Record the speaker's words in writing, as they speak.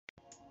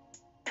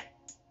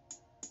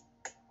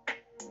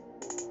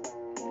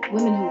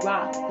Women who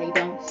rock, they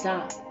don't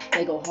stop.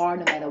 They go hard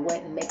no matter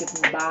what and make it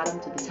from the bottom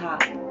to the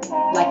top.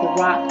 Like the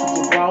rock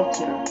of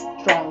Gibraltar,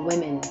 strong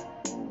women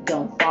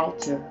don't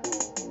falter.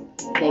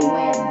 They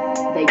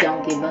win, they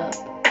don't give up,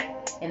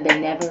 and they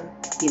never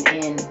give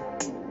in.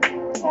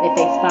 They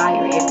face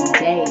fire every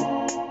day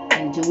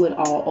and do it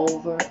all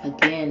over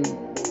again.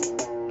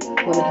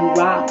 Women who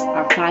rock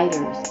are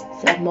fighters,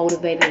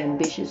 self-motivated,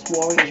 ambitious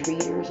warriors,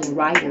 readers, and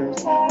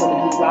writers. Women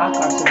who rock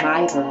are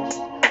survivors.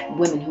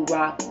 Women who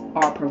rock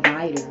are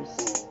providers.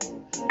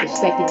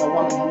 Respecting a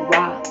woman who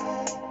rocks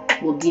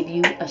will give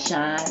you a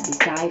shine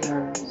beside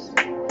hers.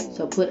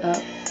 So put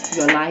up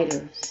your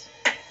lighters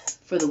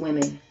for the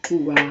women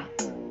who rock,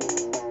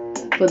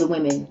 for the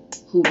women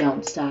who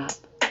don't stop,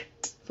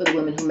 for the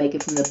women who make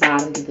it from the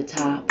bottom to the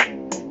top.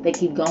 They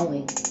keep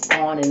going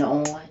on and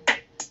on.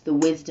 The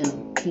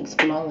wisdom keeps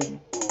flowing.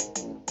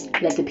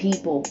 Let the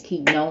people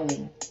keep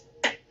knowing.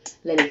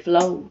 Let it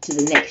flow to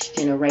the next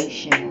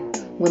generation.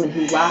 Women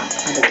who rock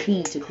are the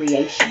key to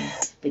creation.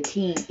 The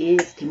key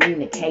is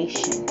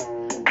communication.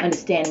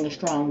 Understanding a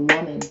strong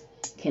woman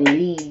can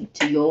lead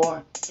to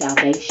your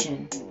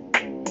salvation.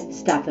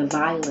 Stop the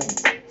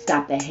violence,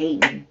 stop the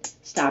hating,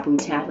 stop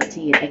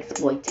brutality and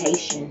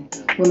exploitation.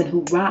 Women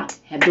who rock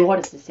have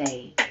daughters to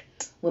save.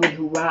 Women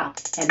who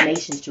rock have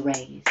nations to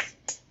raise.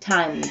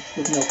 Timeless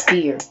with no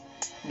fear,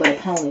 but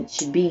opponents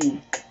should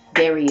be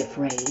very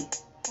afraid.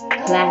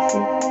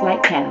 Classic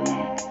like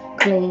Cadillac,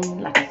 clean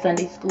like a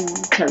Sunday school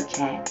church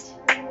hat.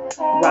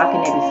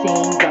 Rocking every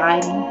scene,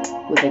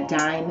 riding with a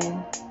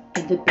diamond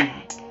in the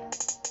back.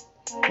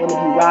 Women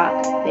who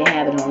rock, they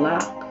have it on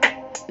lock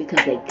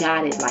because they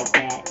got it like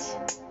that.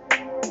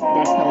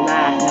 That's no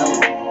lie,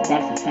 no,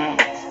 that's a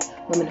fact.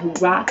 Women who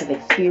rock have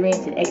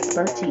experience and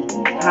expertise,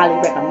 highly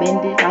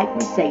recommended like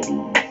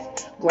Mercedes.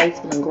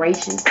 Graceful and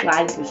gracious,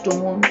 gliding through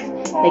storms,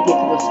 they get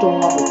through a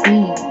storm with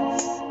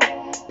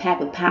ease.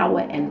 Packed with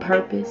power and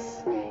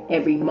purpose,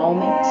 every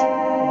moment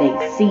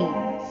they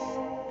seize.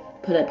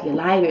 Put up your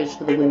lighters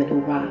for the women who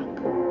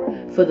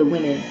rock, for the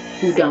women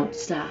who don't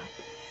stop,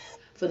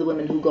 for the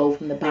women who go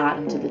from the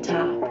bottom to the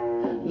top.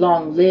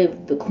 Long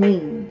live the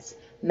queens,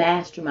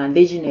 mastermind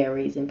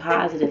visionaries and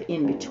positive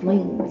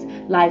in-betweens,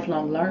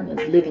 lifelong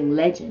learners, living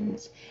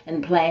legends,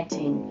 and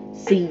planting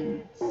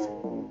seeds.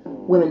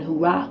 Women who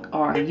rock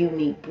are a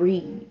unique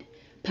breed.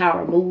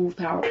 Power move,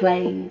 power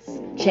plays,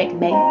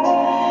 checkmate,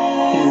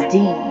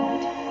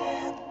 indeed.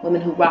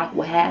 Women who rock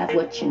will have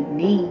what you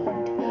need.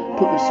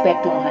 Put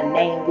respect on her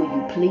name, will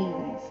you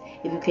please?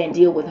 If you can't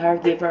deal with her,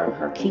 give her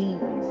her keys.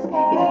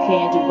 If you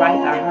can't do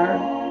right by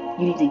her,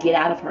 you need to get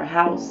out of her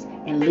house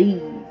and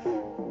leave.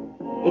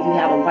 If you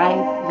have a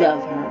wife,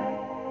 love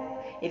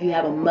her. If you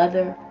have a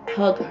mother,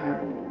 hug her.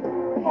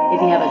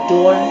 If you have a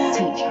daughter,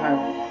 teach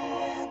her.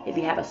 If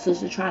you have a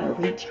sister, try to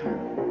reach her.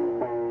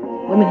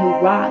 Women who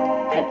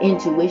rock have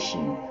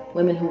intuition.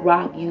 Women who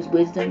rock use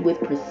wisdom with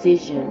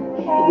precision.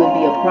 It wouldn't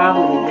be a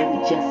problem if you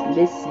would just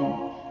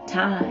listen.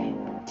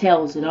 Time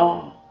tells it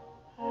all.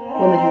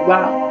 Women who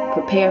rock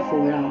prepare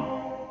for it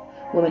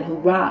all. Women who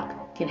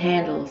rock can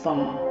handle a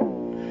fall.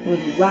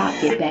 Women who rock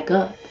get back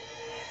up,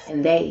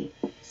 and they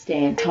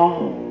stand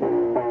tall.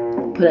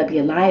 Put up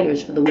your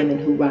lighters for the women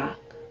who rock,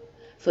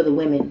 for the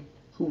women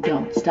who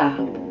don't stop,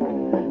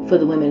 for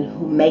the women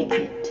who make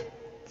it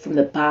from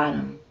the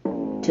bottom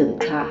to the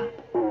top.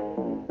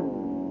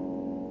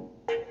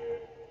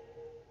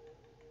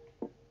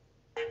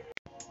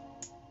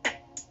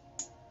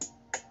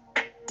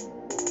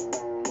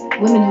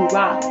 Women who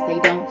rock, they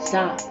don't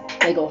stop.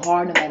 They go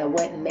hard no matter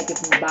what and make it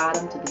from the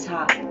bottom to the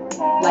top.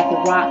 Like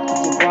the rock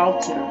of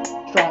Gibraltar,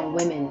 strong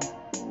women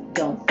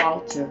don't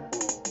falter.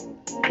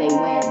 They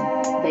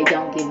win, they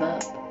don't give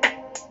up,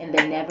 and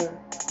they never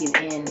give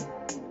in.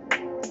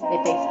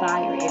 They face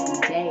fire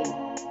every day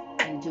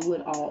and do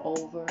it all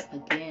over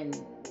again.